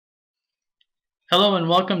Hello and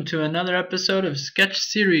welcome to another episode of Sketch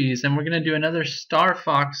Series, and we're going to do another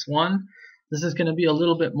Starfox one. This is going to be a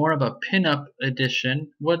little bit more of a pinup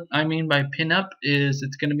edition. What I mean by pinup is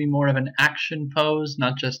it's going to be more of an action pose,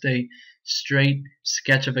 not just a straight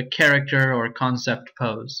sketch of a character or concept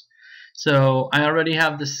pose. So I already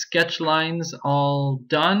have the sketch lines all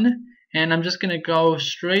done, and I'm just going to go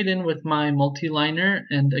straight in with my multi-liner,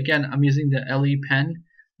 and again I'm using the LE pen,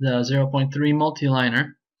 the 0.3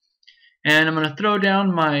 multi-liner. And I'm going to throw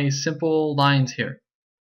down my simple lines here.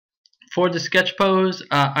 For the sketch pose,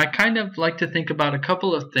 I kind of like to think about a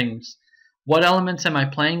couple of things. What elements am I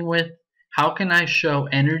playing with? How can I show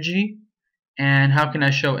energy? And how can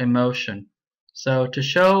I show emotion? So to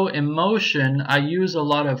show emotion, I use a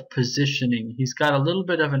lot of positioning. He's got a little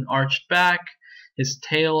bit of an arched back. His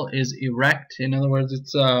tail is erect. In other words,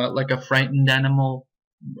 it's like a frightened animal.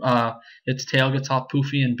 Its tail gets all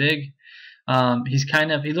poofy and big.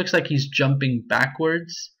 He looks like he's jumping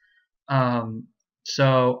backwards.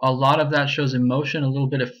 So a lot of that shows emotion, a little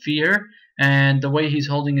bit of fear, and the way he's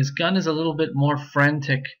holding his gun is a little bit more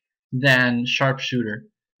frantic than sharpshooter.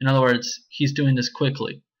 In other words, he's doing this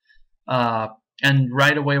quickly. And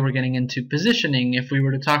right away we're getting into positioning. If we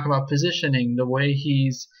were to talk about positioning, the way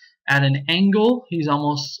he's at an angle, he's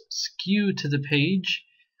almost skewed to the page.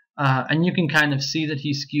 And you can kind of see that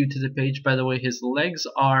he's skewed to the page by the way his legs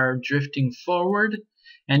are drifting forward,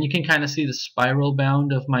 and you can kind of see the spiral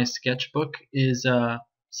bound of my sketchbook is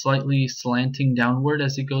slightly slanting downward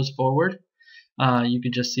as it goes forward. You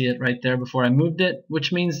could just see it right there before I moved it,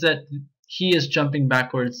 which means that he is jumping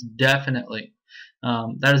backwards definitely.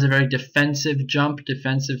 That is a very defensive jump,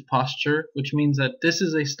 defensive posture, which means that this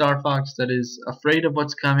is a Starfox that is afraid of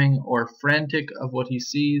what's coming or frantic of what he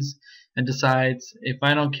sees and decides, if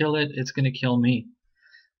I don't kill it, it's going to kill me.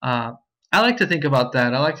 I like to think about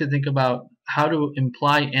that. I like to think about how to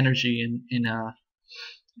imply energy in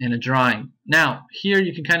a drawing. Now, here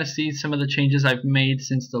you can kind of see some of the changes I've made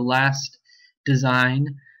since the last design.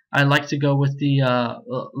 I like to go with the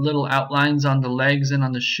little outlines on the legs and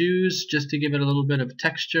on the shoes just to give it a little bit of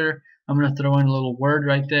texture. I'm going to throw in a little word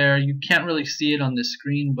right there. You can't really see it on the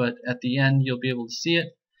screen, but at the end you'll be able to see it.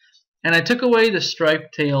 And I took away the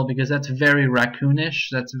striped tail because that's very raccoonish.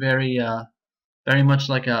 That's very much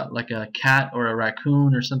like a cat or a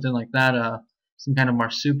raccoon or something like that. Some kind of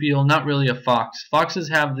marsupial, not really a fox. Foxes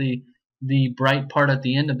have the bright part at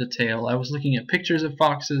the end of the tail. I was looking at pictures of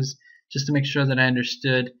foxes just to make sure that I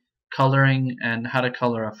understood coloring and how to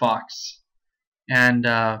color a fox. And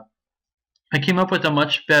I came up with a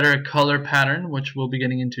much better color pattern, which we'll be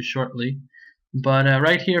getting into shortly. But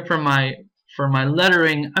right here for my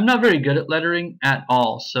lettering, I'm not very good at lettering at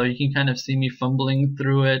all, so you can kind of see me fumbling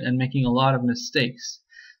through it and making a lot of mistakes.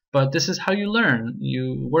 But this is how you learn.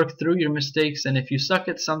 You work through your mistakes, and if you suck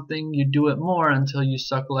at something, you do it more until you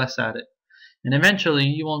suck less at it. And eventually,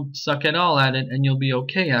 you won't suck at all at it, and you'll be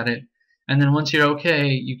okay at it. And then once you're okay,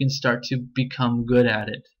 you can start to become good at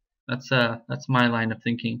it. That's my line of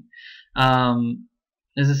thinking.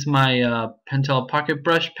 This is my Pentel Pocket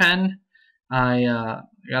Brush pen. I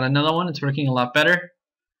got another one. It's working a lot better.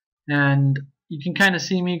 And you can kind of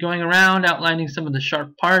see me going around outlining some of the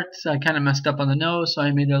sharp parts. I kind of messed up on the nose, so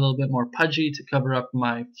I made it a little bit more pudgy to cover up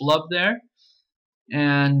my flub there.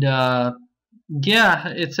 And yeah,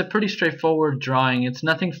 it's a pretty straightforward drawing. It's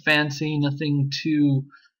nothing fancy, nothing too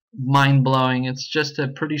mind-blowing. It's just a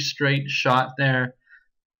pretty straight shot there.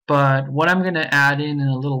 But what I'm going to add in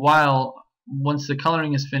a little while, once the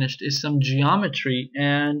coloring is finished, is some geometry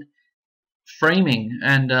and framing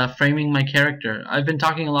framing my character. I've been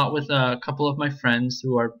talking a lot with a couple of my friends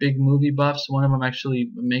who are big movie buffs. One of them actually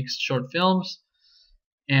makes short films,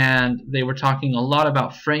 and they were talking a lot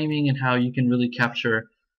about framing and how you can really capture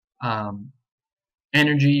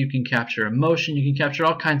energy, you can capture emotion, you can capture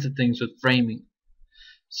all kinds of things with framing.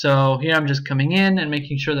 So here I'm just coming in and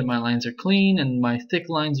making sure that my lines are clean and my thick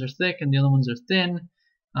lines are thick and the other ones are thin,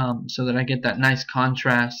 so that I get that nice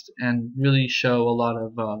contrast and really show a lot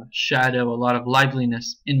of shadow, a lot of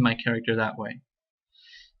liveliness in my character that way.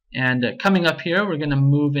 And coming up here, we're going to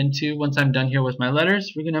move into, once I'm done here with my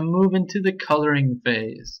letters, we're going to move into the coloring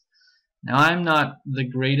phase. Now, I'm not the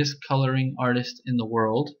greatest coloring artist in the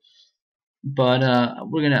world, but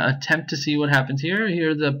we're going to attempt to see what happens here.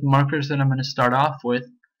 Here are the markers that I'm going to start off with.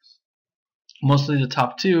 Mostly the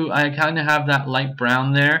top two. I kind of have that light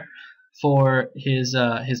brown there for his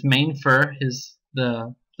main fur,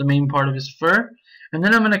 the main part of his fur, and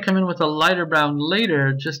then I'm going to come in with a lighter brown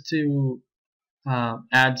later just to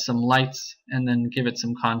add some lights and then give it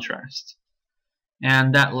some contrast.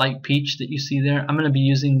 And that light peach that you see there, I'm going to be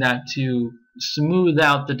using that to smooth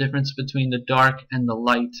out the difference between the dark and the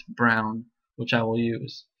light brown which I will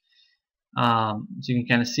use. So you can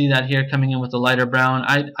kind of see that here coming in with a lighter brown.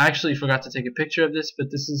 I actually forgot to take a picture of this, but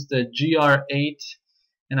this is the GR8,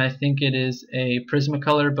 and I think it is a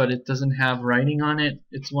Prismacolor, but it doesn't have writing on it.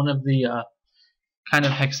 It's one of the kind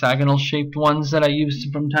of hexagonal shaped ones that I use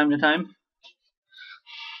from time to time.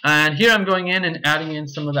 And here I'm going in and adding in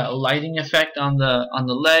some of that lighting effect on the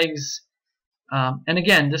legs. And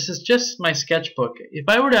again, this is just my sketchbook. If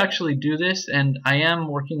I were to actually do this, and I am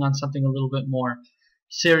working on something a little bit more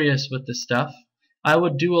serious with this stuff, I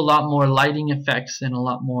would do a lot more lighting effects and a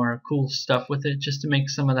lot more cool stuff with it, just to make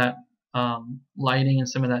some of that lighting and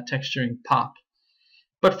some of that texturing pop.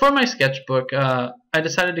 But for my sketchbook, I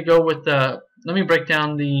decided to go with let me break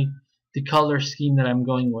down the color scheme that I'm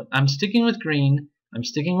going with. I'm sticking with green, I'm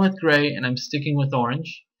sticking with gray, and I'm sticking with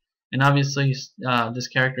orange. And obviously this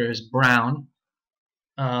character is brown.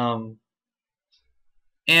 And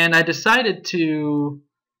I decided to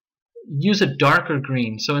use a darker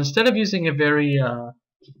green. So instead of using a very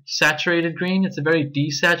saturated green, it's a very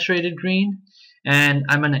desaturated green. And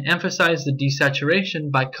I'm going to emphasize the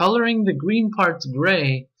desaturation by coloring the green parts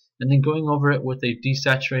gray and then going over it with a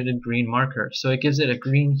desaturated green marker. So it gives it a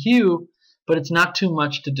green hue, but it's not too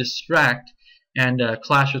much to distract and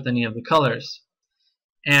clash with any of the colors.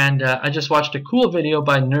 And I just watched a cool video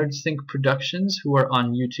by NerdSync Productions, who are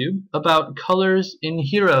on YouTube, about colors in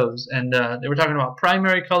heroes. And they were talking about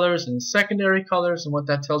primary colors and secondary colors and what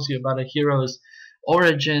that tells you about a hero's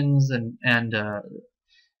origins and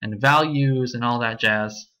values and all that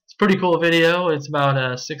jazz. It's a pretty cool video. It's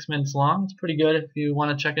about 6 minutes long. It's pretty good if you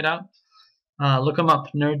want to check it out. Look them up,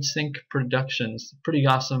 NerdSync Productions. Pretty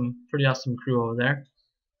awesome crew over there.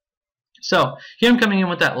 So here I'm coming in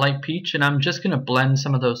with that light peach, and I'm just going to blend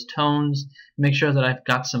some of those tones, make sure that I've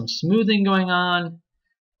got some smoothing going on.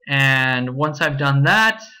 And once I've done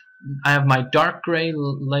that, I have my dark gray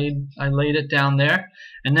I laid it down there.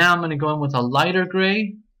 And now I'm going to go in with a lighter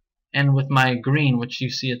gray and with my green, which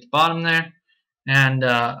you see at the bottom there. And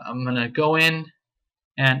I'm going to go in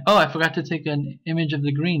and, oh, I forgot to take an image of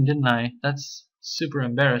the green, didn't I? That's super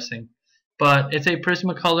embarrassing. But it's a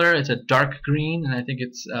Prismacolor, it's a dark green, and I think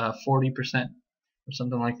it's 40% or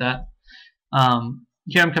something like that.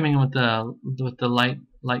 Here I'm coming in with the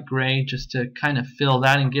light gray, just to kind of fill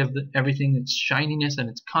that and give everything its shininess and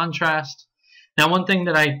its contrast. Now, one thing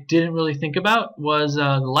that I didn't really think about was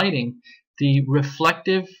the lighting. The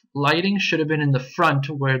reflective lighting should have been in the front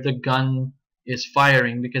where the gun is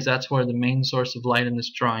firing, because that's where the main source of light in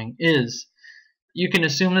this drawing is. You can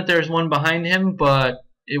assume that there's one behind him, but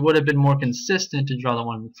it would have been more consistent to draw the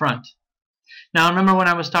one in the front. Now, remember when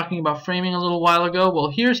I was talking about framing a little while ago?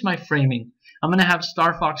 Well, here's my framing. I'm going to have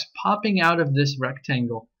Starfox popping out of this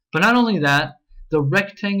rectangle. But not only that, the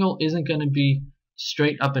rectangle isn't going to be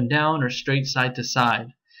straight up and down or straight side to side.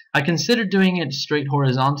 I considered doing it straight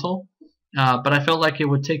horizontal, but I felt like it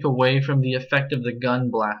would take away from the effect of the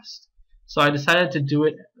gun blast. So I decided to do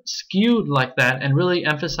it skewed like that and really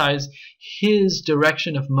emphasize his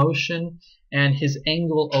direction of motion and his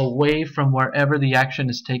angle away from wherever the action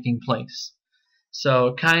is taking place. So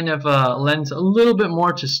it kind of lends a little bit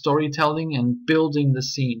more to storytelling and building the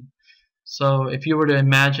scene. So if you were to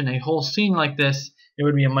imagine a whole scene like this, it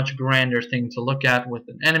would be a much grander thing to look at, with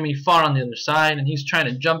an enemy far on the other side and he's trying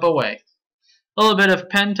to jump away. A little bit of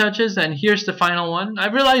pen touches, and here's the final one. I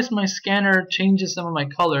realized my scanner changes some of my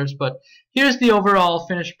colors, but here's the overall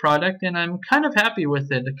finished product, and I'm kind of happy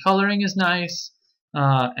with it. The coloring is nice,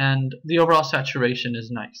 and the overall saturation is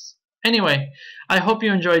nice. Anyway, I hope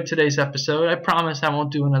you enjoyed today's episode. I promise I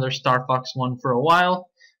won't do another Starfox one for a while,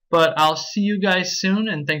 but I'll see you guys soon,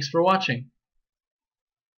 and thanks for watching.